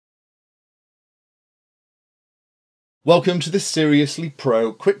Welcome to this Seriously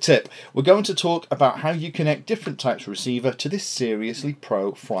Pro quick tip. We're going to talk about how you connect different types of receiver to this Seriously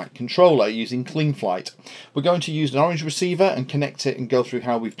Pro flight controller using CleanFlight. We're going to use an orange receiver and connect it and go through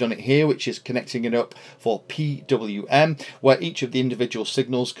how we've done it here, which is connecting it up for PWM, where each of the individual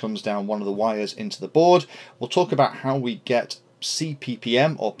signals comes down one of the wires into the board. We'll talk about how we get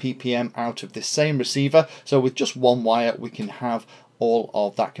CPPM or PPM out of this same receiver, so with just one wire we can have all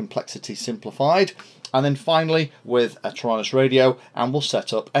of that complexity simplified. And then finally with a Taranis radio, and we'll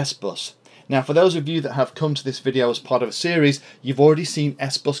set up S-Bus. Now for those of you that have come to this video as part of a series, you've already seen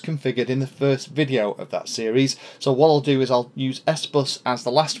S-Bus configured in the first video of that series. So what I'll do is I'll use S-Bus as the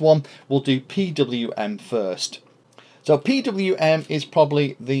last one. We'll do PWM first. So PWM is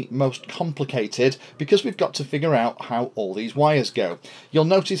probably the most complicated because we've got to figure out how all these wires go. You'll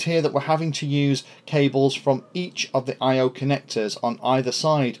notice here that we're having to use cables from each of the I/O connectors on either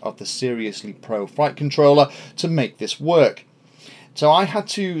side of the Seriously Pro flight controller to make this work. So I had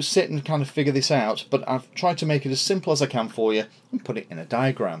to sit and kind of figure this out, but I've tried to make it as simple as I can for you and put it in a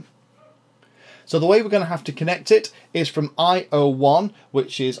diagram. So the way we're going to have to connect it is from I01,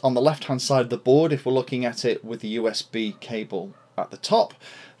 which is on the left hand side of the board if we're looking at it with the USB cable at the top.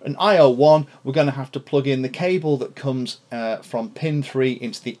 And I01, we're going to have to plug in the cable that comes from pin 3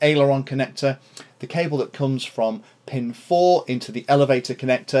 into the aileron connector, the cable that comes from pin 4 into the elevator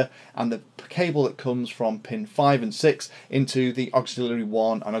connector, and the cable that comes from pin 5 and 6 into the auxiliary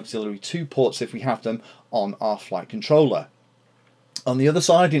 1 and auxiliary 2 ports if we have them on our flight controller. On the other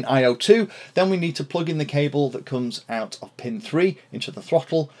side in I02, then we need to plug in the cable that comes out of pin 3 into the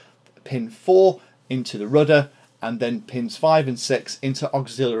throttle, pin 4 into the rudder, and then pins 5 and 6 into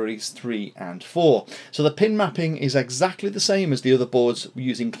auxiliaries 3 and 4. So the pin mapping is exactly the same as the other boards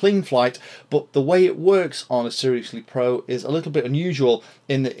using CleanFlight, but the way it works on a Seriously Pro is a little bit unusual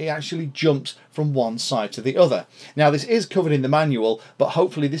in that it actually jumps from one side to the other. Now this is covered in the manual, but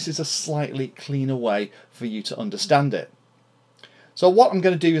hopefully this is a slightly cleaner way for you to understand it. So what I'm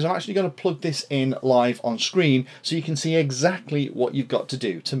going to do is I'm actually going to plug this in live on screen so you can see exactly what you've got to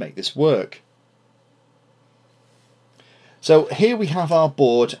do to make this work. So here we have our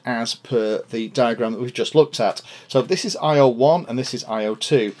board as per the diagram that we've just looked at. So this is I01 and this is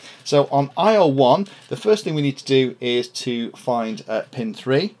I02. So on I01, the first thing we need to do is to find pin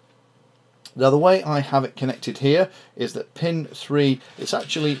 3. Now the way I have it connected here is that pin 3, it's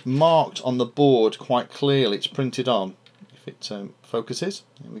actually marked on the board quite clearly, it's printed on. If it focuses,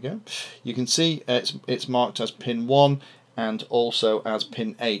 there we go. You can see it's marked as pin 1 and also as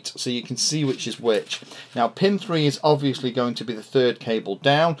pin 8, so you can see which is which. Now pin 3 is obviously going to be the third cable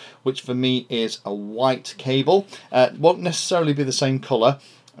down, which for me is a white cable. Won't necessarily be the same colour,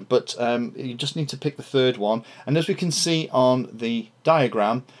 but you just need to pick the third one. And as we can see on the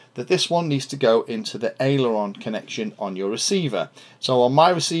diagram, that this one needs to go into the aileron connection on your receiver. So on my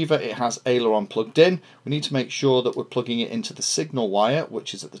receiver it has aileron plugged in. We need to make sure that we're plugging it into the signal wire,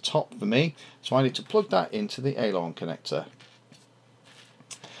 which is at the top for me. So I need to plug that into the aileron connector.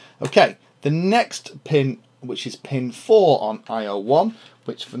 Okay, the next pin, which is pin 4 on I01,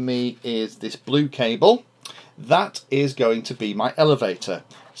 which for me is this blue cable, that is going to be my elevator.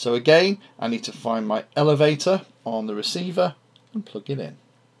 So again, I need to find my elevator on the receiver and plug it in.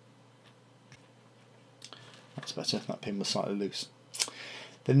 That's better, that pin was slightly loose.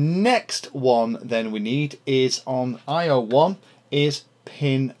 The next one then we need is on I01 is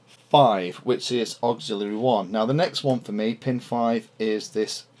pin 5, which is auxiliary 1. Now the next one for me, pin 5, is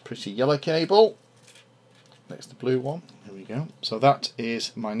this pretty yellow cable. Next the blue one, here we go. So that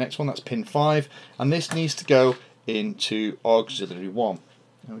is my next one, that's pin 5, and this needs to go into auxiliary 1.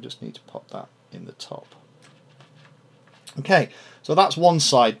 And we just need to pop that in the top. Okay, so that's one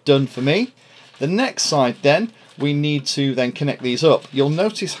side done for me. The next side then, we need to then connect these up. You'll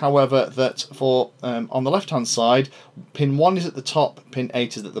notice however that for on the left hand side, pin 1 is at the top, pin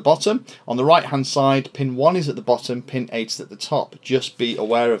 8 is at the bottom. On the right hand side, pin 1 is at the bottom, pin 8 is at the top. Just be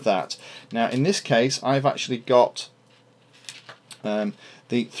aware of that. Now in this case I've actually got the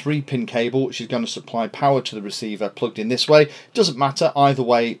 3-pin cable, which is going to supply power to the receiver, plugged in this way. Doesn't matter, either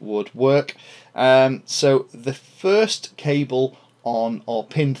way would work. So the first cable on, or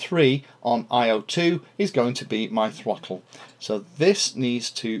pin 3 on I02, is going to be my throttle. So this needs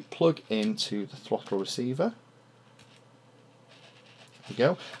to plug into the throttle receiver. There we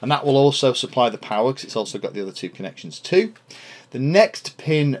go. And that will also supply the power because it's also got the other 2 connections too. The next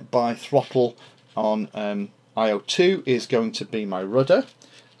pin by throttle on I02 is going to be my rudder.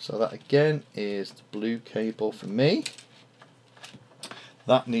 So that again is the blue cable for me.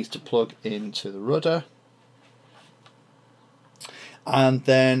 That needs to plug into the rudder. And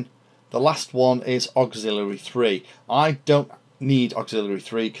then The last one is auxiliary 3. I don't need auxiliary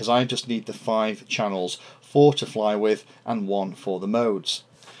 3 because I just need the 5 channels, 4 to fly with and 1 for the modes.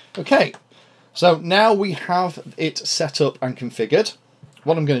 Okay, so now we have it set up and configured.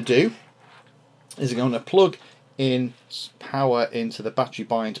 What I'm going to do is I'm going to plug in power into the battery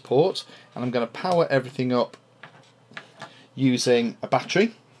bind port, and I'm going to power everything up using a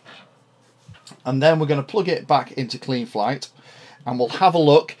battery, and then we're going to plug it back into CleanFlight and we'll have a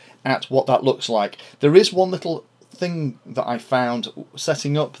look at what that looks like. There is one little thing that I found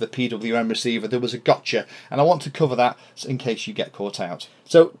setting up the PWM receiver. There was a gotcha, and I want to cover that in case you get caught out.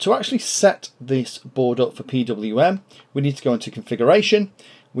 So to actually set this board up for PWM, we need to go into configuration,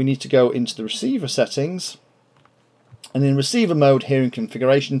 we need to go into the receiver settings, and in receiver mode here in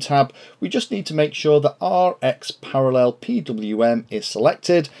configuration tab, we just need to make sure that RX parallel PWM is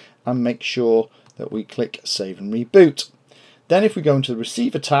selected and make sure that we click save and reboot. Then if we go into the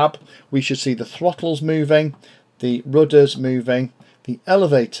receiver tab, we should see the throttles moving, the rudders moving, the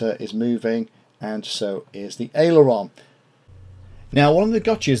elevator is moving, and so is the aileron. Now, one of the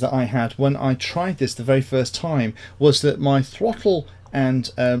gotchas that I had when I tried this the very first time was that my throttle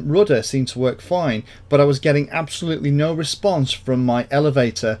and rudder seemed to work fine, but I was getting absolutely no response from my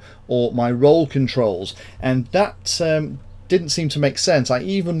elevator or my roll controls, and that didn't seem to make sense. I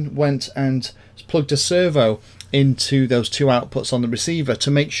even went and plugged a servo into those 2 outputs on the receiver to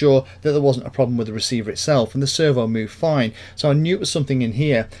make sure that there wasn't a problem with the receiver itself, and the servo moved fine. So I knew it was something in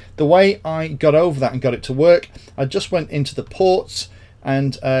here. The way I got over that and got it to work, I just went into the ports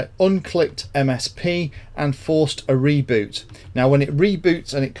and unclicked MSP and forced a reboot. Now when it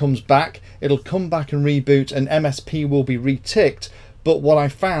reboots and it comes back, it'll come back and reboot and MSP will be reticked, but what I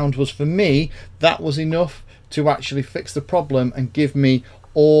found was, for me, that was enough to actually fix the problem and give me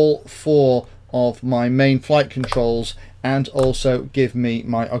all 4 of my main flight controls and also give me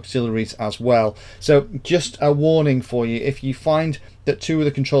my auxiliaries as well. So just a warning for you, if you find that 2 of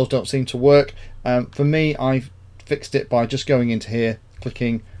the controls don't seem to work, for me, I've fixed it by just going into here,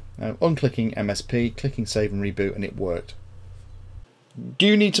 clicking, unclicking MSP, clicking save and reboot, and it worked. Do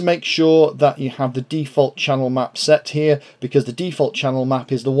you need to make sure that you have the default channel map set here, because the default channel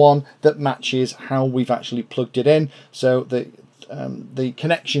map is the one that matches how we've actually plugged it in, so the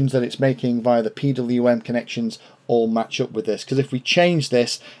connections that it's making via the PWM connections all match up with this. Because if we change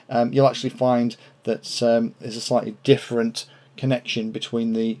this, you'll actually find that there's a slightly different connection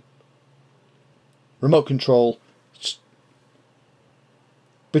between the remote control,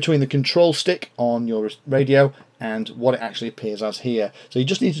 between the control stick on your radio and what it actually appears as here. So you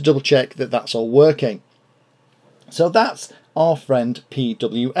just need to double check that that's all working. So that's our friend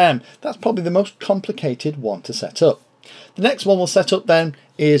PWM. That's probably the most complicated one to set up. The next one we'll set up then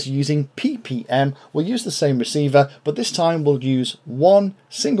is using PPM. We'll use the same receiver, but this time we'll use one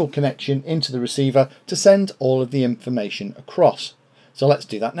single connection into the receiver to send all of the information across. So let's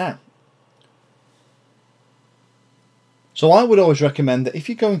do that now. So I would always recommend that if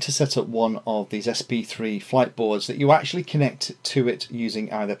you're going to set up one of these SP3 flight boards, that you actually connect to it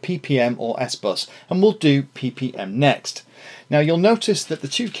using either PPM or SBus, and we'll do PPM next. Now you'll notice that the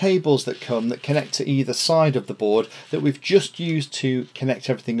 2 cables that come that connect to either side of the board that we've just used to connect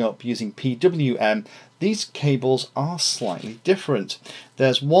everything up using PWM, these cables are slightly different.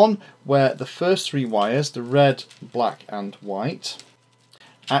 There's one where the first 3 wires, the red, black and white,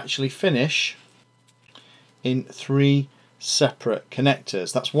 actually finish in 3 separate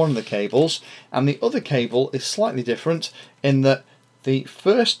connectors. That's one of the cables, and the other cable is slightly different in that the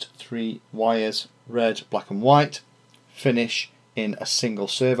first 3 wires, red, black and white, finish in a single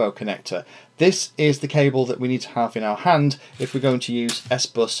servo connector. This is the cable that we need to have in our hand if we're going to use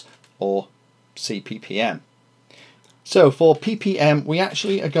SBus or CPPM. So for PPM, we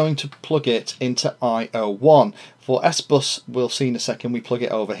actually are going to plug it into I01. For SBus, we'll see in a second, we plug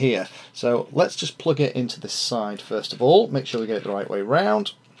it over here. So let's just plug it into this side first of all, make sure we get it the right way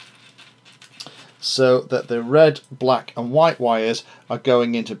round, so that the red, black and white wires are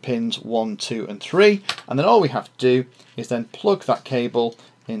going into pins 1, 2 and 3, and then all we have to do is then plug that cable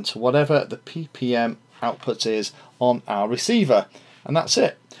into whatever the PPM output is on our receiver, and that's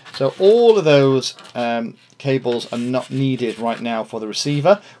it. So all of those cables are not needed right now for the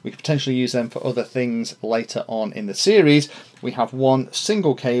receiver. We could potentially use them for other things later on in the series. We have one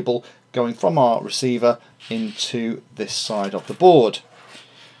single cable going from our receiver into this side of the board.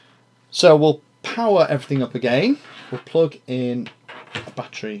 So we'll power everything up again. We'll plug in a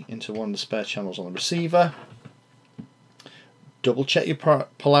battery into one of the spare channels on the receiver. Double check your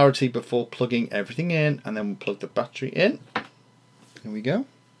polarity before plugging everything in, and then we'll plug the battery in. Here we go.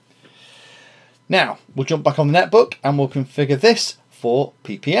 Now we'll jump back on the netbook and we'll configure this for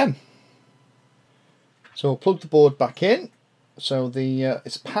PPM. So we'll plug the board back in. So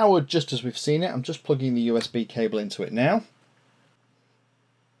it's powered just as we've seen it. I'm just plugging the USB cable into it now.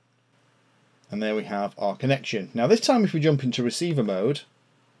 And there we have our connection. Now this time if we jump into receiver mode,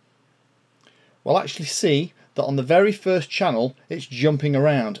 we'll actually see that on the very first channel it's jumping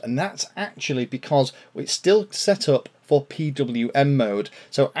around, and that's actually because it's still set up for PWM mode.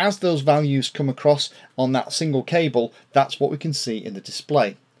 So as those values come across on that single cable, that's what we can see in the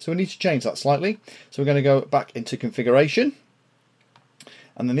display. So we need to change that slightly. So we're going to go back into configuration,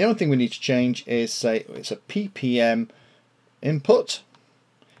 and then the only thing we need to change is say it's a PPM input,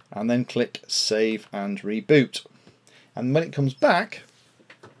 and then click save and reboot. And when it comes back,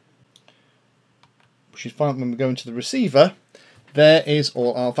 which is fine when we go into the receiver, there is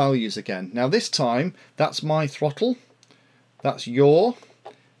all our values again. Now this time that's my throttle, that's yaw,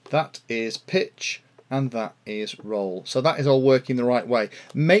 that is pitch, and that is roll. So that is all working the right way.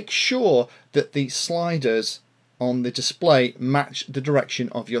 Make sure that the sliders on the display match the direction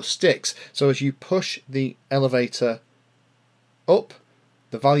of your sticks. So as you push the elevator up,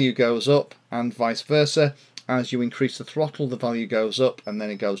 the value goes up, and vice versa. As you increase the throttle, the value goes up and then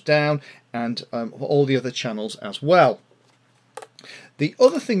it goes down, and all the other channels as well. The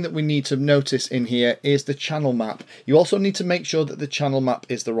other thing that we need to notice in here is the channel map. You also need to make sure that the channel map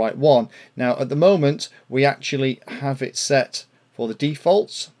is the right one. Now at the moment we actually have it set for the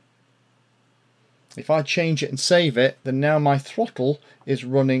defaults. If I change it and save it, then now my throttle is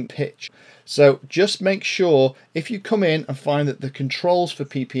running pitch. So just make sure if you come in and find that the controls for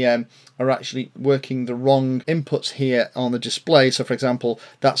PPM are actually working the wrong inputs here on the display. So for example,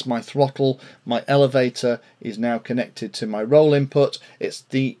 that's my throttle, my elevator is now connected to my roll input. It's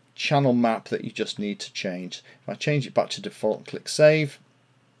the channel map that you just need to change. If I change it back to default and click save,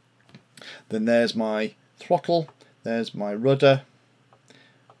 then there's my throttle, there's my rudder,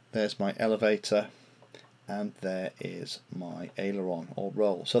 there's my elevator, and there is my aileron or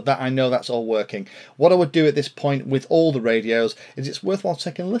roll. So that I know that's all working. What I would do at this point with all the radios is it's worthwhile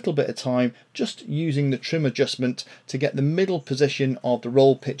taking a little bit of time just using the trim adjustment to get the middle position of the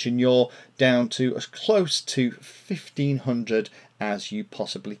roll, pitch and yaw down to as close to 1500 as you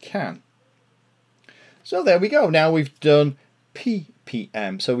possibly can. So there we go. Now we've done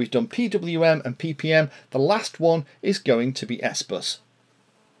PPM. So we've done PWM and PPM. The last one is going to be SBus.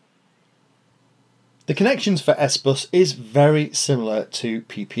 The connections for SBus is very similar to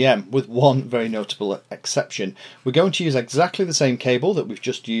PPM, with one very notable exception. We're going to use exactly the same cable that we've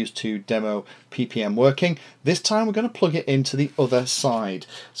just used to demo PPM working. This time we're going to plug it into the other side.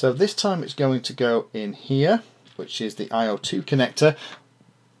 So this time it's going to go in here, which is the IO2 connector,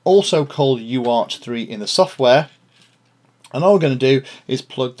 also called UART3 in the software. And all we're going to do is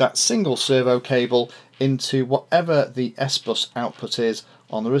plug that single servo cable into whatever the SBus output is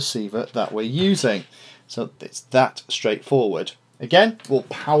on the receiver that we're using. So it's that straightforward. Again, we'll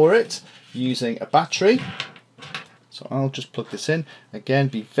power it using a battery. So I'll just plug this in. Again,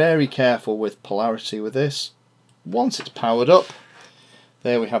 be very careful with polarity with this. Once it's powered up,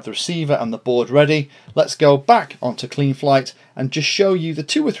 there we have the receiver and the board ready. Let's go back onto CleanFlight and just show you the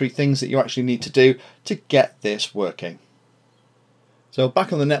 2 or 3 things that you actually need to do to get this working. So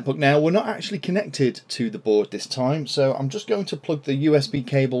back on the netbook now, we're not actually connected to the board this time, so I'm just going to plug the USB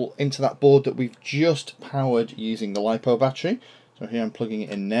cable into that board that we've just powered using the LiPo battery. So here I'm plugging it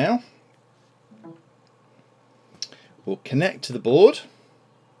in now. We'll connect to the board.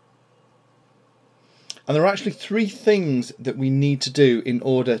 And there are actually 3 things that we need to do in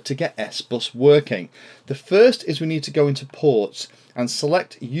order to get SBus working. The first is we need to go into ports and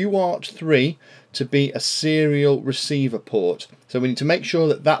select UART3 to be a serial receiver port. So we need to make sure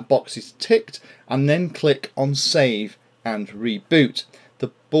that that box is ticked and then click on save and reboot.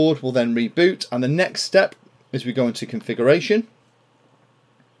 The board will then reboot, and the next step is we go into configuration.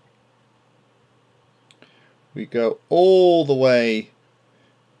 We go all the way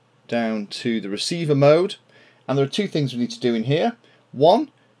down to the receiver mode, and there are 2 things we need to do in here. One,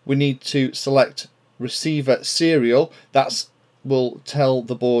 we need to select receiver serial. That will tell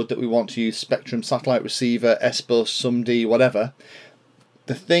the board that we want to use Spectrum satellite receiver, SBus, SUMD, whatever.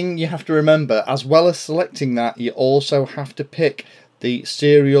 The thing you have to remember, as well as selecting that, you also have to pick the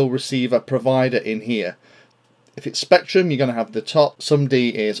serial receiver provider in here. If it's Spectrum, you're going to have the top,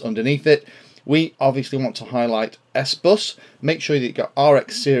 SUMD is underneath it. We obviously want to highlight SBus. Make sure that you've got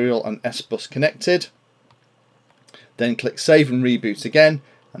RX serial and SBus connected. Then click save and reboot again.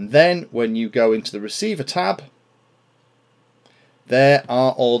 And then when you go into the receiver tab, there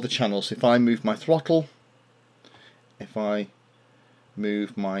are all the channels. If I move my throttle, if I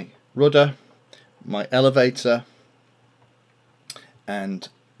move my rudder, my elevator, and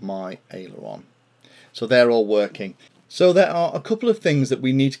my aileron. So they're all working. So there are a couple of things that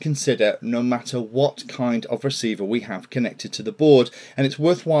we need to consider no matter what kind of receiver we have connected to the board, and it's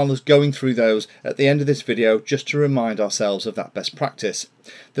worthwhile us going through those at the end of this video just to remind ourselves of that best practice.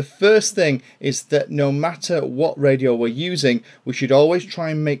 The first thing is that no matter what radio we're using, we should always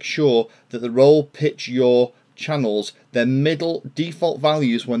try and make sure that the roll, pitch, yaw channels, their middle default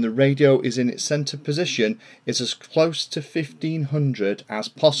values when the radio is in its center position is as close to 1500 as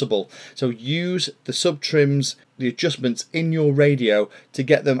possible. So use the sub trims, the adjustments in your radio to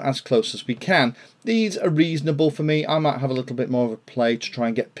get them as close as we can. These are reasonable for me. I might have a little bit more of a play to try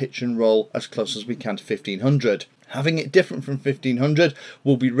and get pitch and roll as close as we can to 1500. Having it different from 1500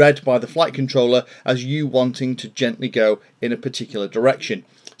 will be read by the flight controller as you wanting to gently go in a particular direction.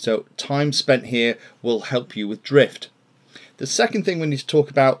 So time spent here will help you with drift. The second thing we need to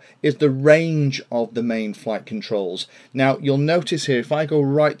talk about is the range of the main flight controls. Now you'll notice here, if I go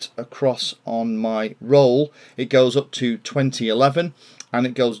right across on my roll, it goes up to 2011 and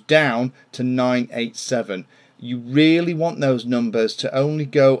it goes down to 987. You really want those numbers to only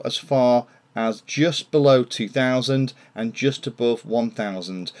go as far as just below 2000 and just above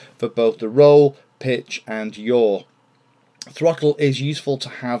 1000 for both the roll, pitch and yaw. Throttle is useful to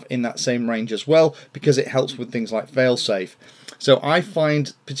have in that same range as well because it helps with things like failsafe. So I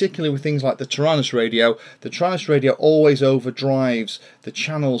find, particularly with things like the Taranis radio always overdrives the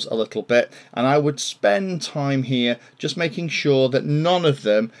channels a little bit, and I would spend time here just making sure that none of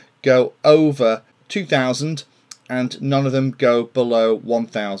them go over 2000 and none of them go below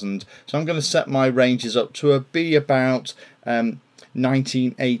 1000. So I'm going to set my ranges up to be about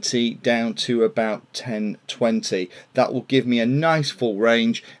 1980 down to about 1020. That will give me a nice full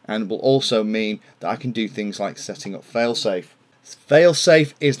range and will also mean that I can do things like setting up failsafe.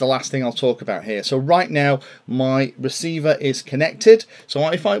 Failsafe is the last thing I'll talk about here. So right now my receiver is connected. So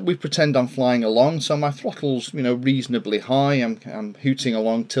we pretend I'm flying along, so my throttle's reasonably high. I'm hooting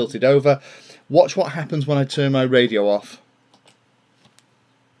along, tilted over. Watch what happens when I turn my radio off.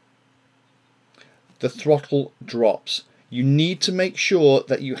 The throttle drops. You need to make sure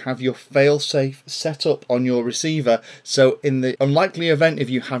that you have your failsafe set up on your receiver, so in the unlikely event of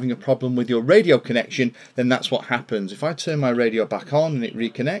you having a problem with your radio connection, then that's what happens. If I turn my radio back on and it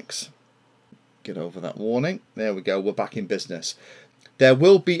reconnects, get over that warning, there we go, we're back in business. There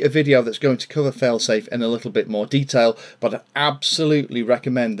will be a video that's going to cover failsafe in a little bit more detail, but I absolutely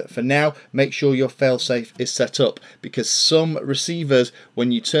recommend that for now, make sure your failsafe is set up, because some receivers,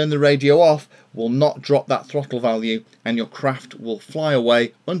 when you turn the radio off, will not drop that throttle value and your craft will fly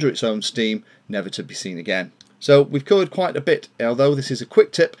away under its own steam, never to be seen again. So we've covered quite a bit. Although this is a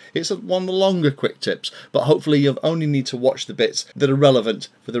quick tip, it's one of the longer quick tips, but hopefully you'll only need to watch the bits that are relevant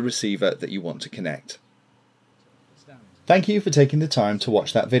for the receiver that you want to connect. Thank you for taking the time to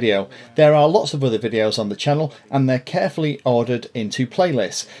watch that video. There are lots of other videos on the channel and they're carefully ordered into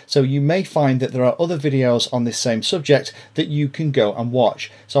playlists, so you may find that there are other videos on this same subject that you can go and watch.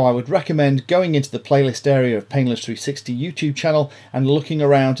 So I would recommend going into the playlist area of Painless 360 YouTube channel and looking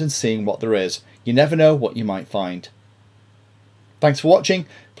around and seeing what there is. You never know what you might find. Thanks for watching.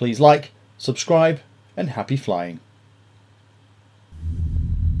 Please like, subscribe and happy flying.